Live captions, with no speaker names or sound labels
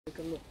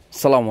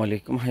আসসালামু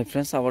আলাইকুম। Hi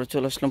friends, আবার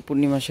চলে আসলাম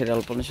পূর্ণিমা শাড়ি,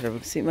 আলপনা শাড়ি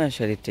এবং সিমা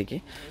শাড়ি থেকে।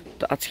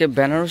 তো আজকে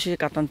বেনারসি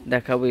কাতান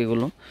দেখাবো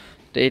এগুলো।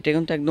 তো এটা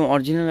কিন্তু একদম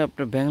অরিজিনাল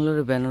আপনার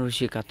ব্যাঙ্গালোরের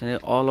বেনারসি কাতানের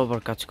অল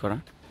ওভার কাজ করা,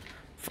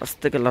 ফার্স্ট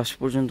থেকে লাস্ট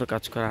পর্যন্ত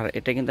কাজ করা। আর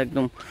এটা কিন্তু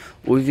একদম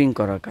উইভিং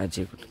করা কাজ,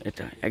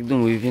 এটা একদম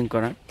উইভিং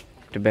করা।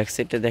 এটা ব্যাক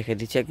সাইডটা দেখে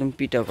দিচ্ছি, একদম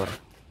পিটা করা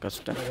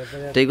কাজটা।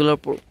 তো এগুলোর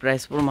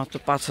প্রাইস পড়ো মাত্র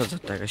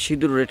 5,000 টাকা,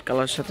 সিঁদুর রেড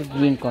কালার সাথে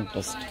গ্রিন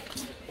কন্ট্রাস্ট।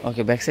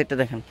 ওকে, ব্যাক সাইডটা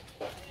দেখেন,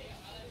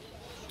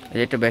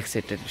 এটা ব্যাক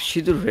সাইডটা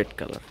সিঁদুর রেড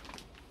কালার।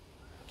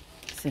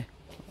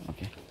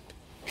 ওকে,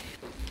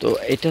 তো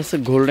এটা হচ্ছে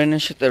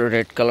গোল্ডেনের সাথে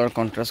রেড কালার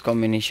কন্ট্রাস্ট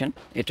কম্বিনেশন।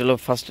 এটা হলো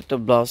ফার্স্ট একটা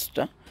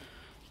ব্লাউজটা,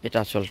 এটা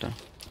আঁচলটা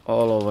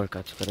অল ওভার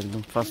কাজ করে,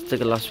 একদম ফার্স্ট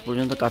থেকে লাস্ট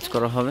পর্যন্ত কাজ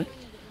করা হবে।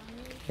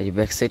 এই যে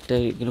ব্যাক সাইডটা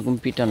এরকম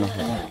পিটানো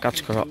হবে, কাজ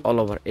করা অল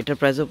ওভার। এটার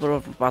প্রাইসও পড়বে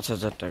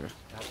 5,000 টাকা।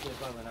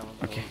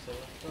 ওকে,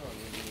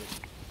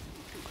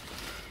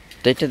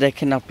 তো এটা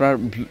দেখেন আপনার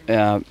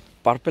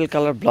পার্পেল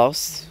কালার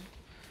ব্লাউজ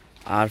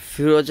আর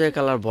ফিরোজা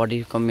কালার বডি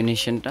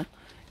কম্বিনেশনটা,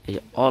 এই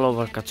অল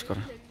ওভার কাজ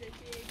করা,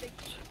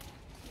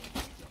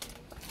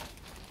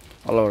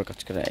 অল ওভার কাজ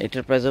করা।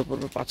 এটার প্রাইসও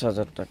পড়বে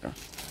 5,000 টাকা।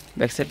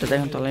 ব্যাক সাইডটা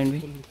দেখেন তো লাইন বি,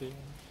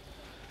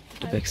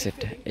 তো ব্যাক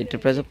সাইডটা এটার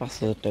প্রাইসও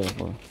 5,000 টাকা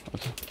পড়বে।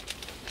 ওকে,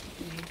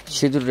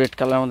 সিঁদুর রেড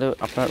কালার মধ্যে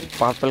আপনার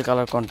পার্পল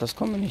কালার কন্ট্রাস্ট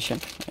কম্বিনেশন।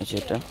 এই যে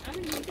এটা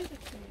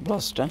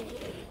ব্লাউজটা,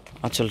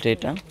 আঁচলটা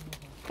এটা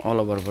অল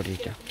ওভার বডি,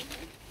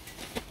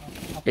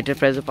 এটার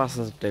প্রাইসও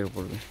 5,000 টাকা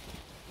পড়বে,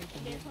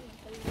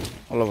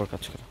 অল ওভার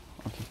কাজ করা।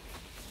 ওকে,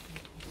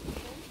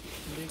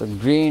 তো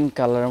গ্রিন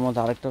কালারের মধ্যে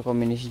আরেকটা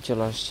কম্বিনেশন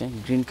চলে আসছে।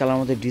 গ্রিন কালার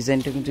মধ্যে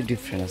ডিজাইনটা কিন্তু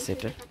ডিফারেন্ট আছে,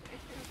 এটা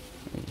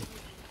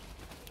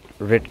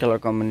রেড কালার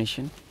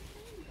কম্বিনেশন।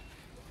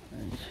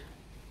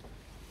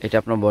 এটা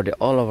আপনার বডি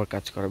অল ওভার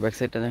কাজ করে, ব্যাক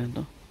সাইডটা দেখেন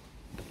তো।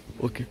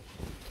 ওকে,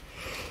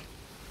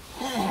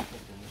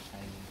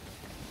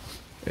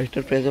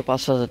 এটার প্রাইসও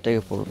 5,000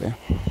 টাকা পড়বে।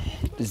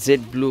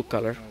 Z blue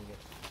colour,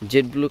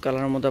 Z blue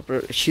কালারের মধ্যে আপনার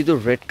সিঁদুর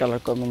রেড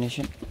কালার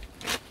কম্বিনেশন।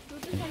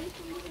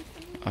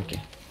 ওকে,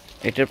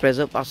 এটার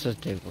প্রাইসও 5,000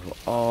 টাকা পড়বে,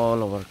 অল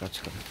ওভার কাজ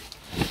করে।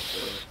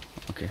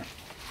 ওকে,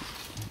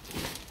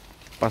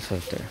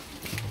 5,000 টাকা।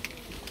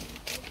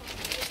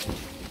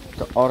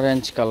 তো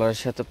অরেঞ্জ কালারের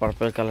সাথে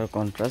পার্পল কালার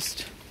কন্ট্রাস্ট,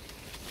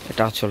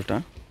 এটা আঁচলটা,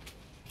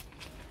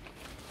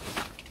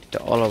 এটা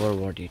অল ওভার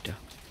বডি,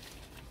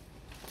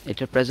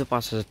 এটার প্রাইসও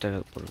 5,000 টাকা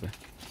পড়বে।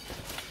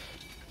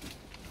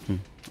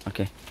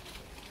 ওকে,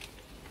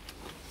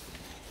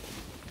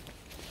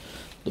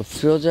 তো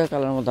ফিরোজা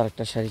কালার মধ্যে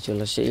আরেকটা শাড়ি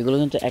চলে আসছে। এগুলো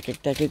কিন্তু এক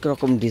একটা এক এক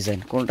রকম ডিজাইন,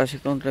 কোনটা সে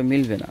কোনটা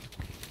মিলবে না,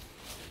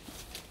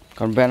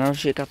 কারণ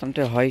বেনারসি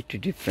কাতানটা হয় একটু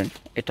ডিফারেন্ট।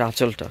 এটা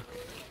আঁচলটা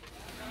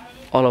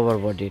অল ওভার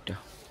বডি, এটা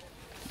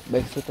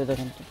ব্যাক সাইডটা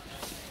দেখেন তো,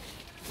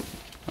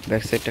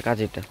 ব্যাক সাইডটা কাজ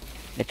এটা।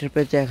 এটার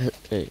প্রাইস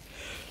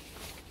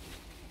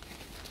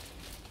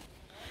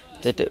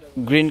এটা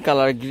গ্রিন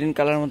কালার, গ্রিন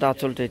কালারের মধ্যে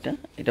আঁচলটা,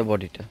 এটা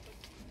বডিটা,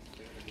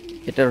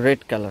 এটা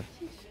রেড কালার।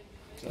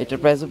 এটার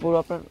প্রাইসও পুরো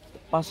আপনার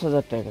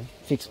 5,000 টাকা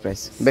ফিক্স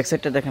প্রাইস। ব্যাক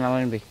সাইডটা দেখেন আমার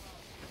ভাই।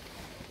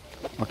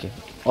 ওকে,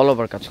 অল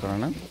ওভার কাজ করা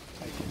না।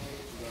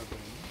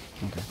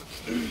 ওকে,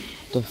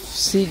 তো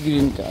সি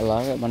গ্রিন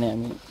কালার, মানে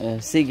আমি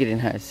সি গ্রিন,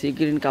 হ্যাঁ সি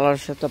গ্রিন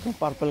কালারের সাথে আপনার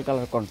পার্পল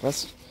কালার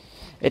কন্ট্রাস্ট।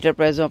 এটার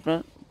প্রাইসও আপনার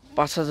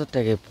 5,000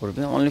 টাকায়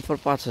পড়বে, অনলি ফর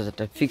 5,000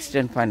 টাকা, ফিক্সড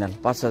অ্যান্ড ফাইনাল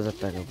 5,000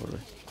 টাকা পড়বে।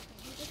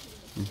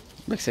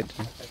 Back side.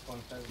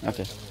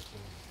 ওকে,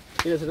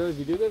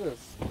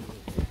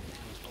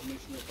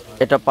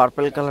 এটা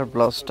পার্পল কালার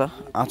ব্লাউজটা,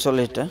 আঁচল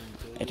এটা,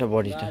 এটা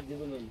বডিটা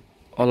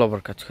অল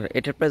ওভার কাজ করে।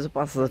 এটার প্রাইস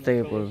 5,000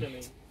 টাকা পড়বে।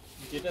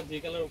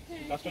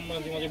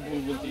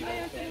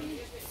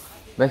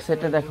 ব্যাক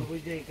সাইডটা দেখো,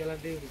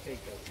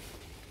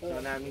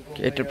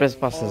 এটার প্রাইস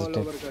 5,000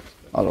 টাকা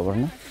অল ওভার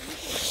না।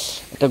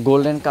 এটা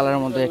গোল্ডেন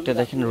কালারের মধ্যে একটা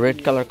দেখেন রেড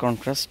কালার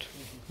কন্ট্রাস্ট,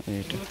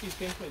 এটা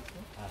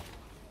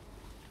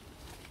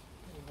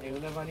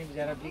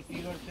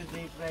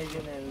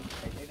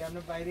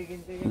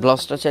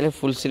ব্লাউজটা চাইলে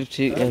ফুল স্লিভ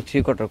থ্রি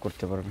কোয়ার্টার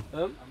করতে পারবেন।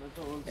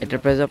 এটার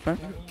প্রাইস আপনার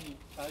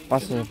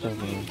 5,000 টাকা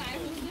পড়বে।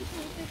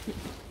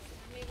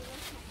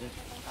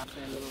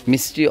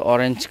 মিষ্টি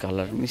অরেঞ্জ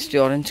কালার, মিষ্টি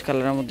অরেঞ্জ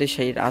কালারের মধ্যে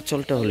সেই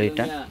আঁচলটা হলো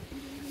এটা,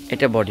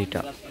 এটা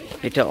বডিটা,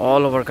 এটা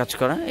অল ওভার কাজ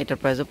করা। এটার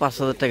প্রাইসও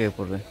 5,000 টাকায়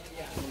পড়বে।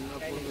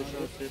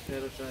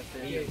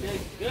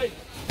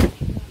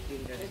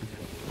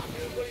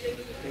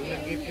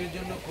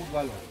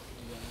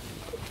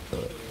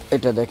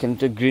 এটা দেখেন,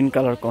 এটা গ্রিন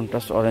কালার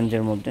কন্ট্রাস্ট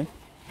অরেঞ্জের মধ্যে।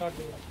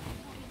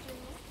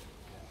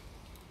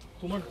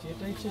 তোমার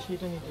যেটা ইচ্ছে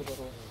সেটা নিতে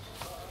পারো,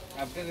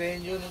 আপনার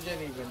রেঞ্জ অনুযায়ী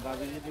নেবেন,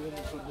 দাবি যদি দিবেন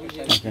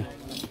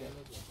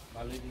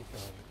ভালোই দিতে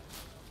হবে।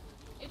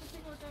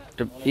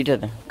 এটা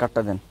দেন,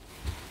 কাটটা দেন।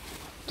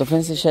 তো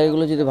ফ্রেন্ডস, এই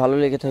শাড়িগুলো যদি ভালো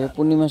লেগে থাকে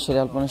পূর্ণিমা শাড়ি,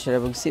 আলপনা শাড়ি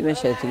এবং সিমের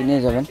শাড়ি থেকে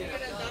নিয়ে যাবেন।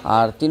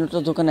 আর তিনটা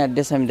দোকানের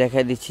অ্যাড্রেস আমি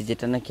দেখাই দিচ্ছি,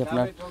 যেটা নাকি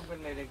আপনার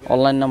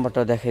অনলাইন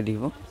নাম্বারটা দেখাই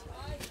দিব।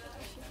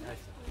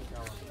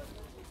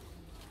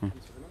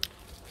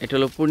 এটা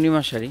হলো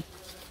পূর্ণিমা শাড়ি,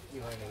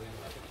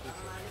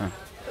 হ্যাঁ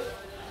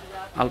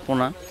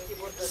আলপনা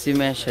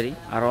সিমের শাড়ি,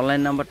 আর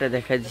অনলাইন নাম্বারটা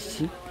দেখাই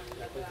দিচ্ছি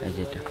এই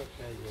যেটা।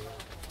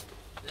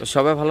 তো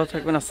সবাই ভালো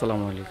থাকবেন,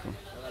 আসসালামু আলাইকুম।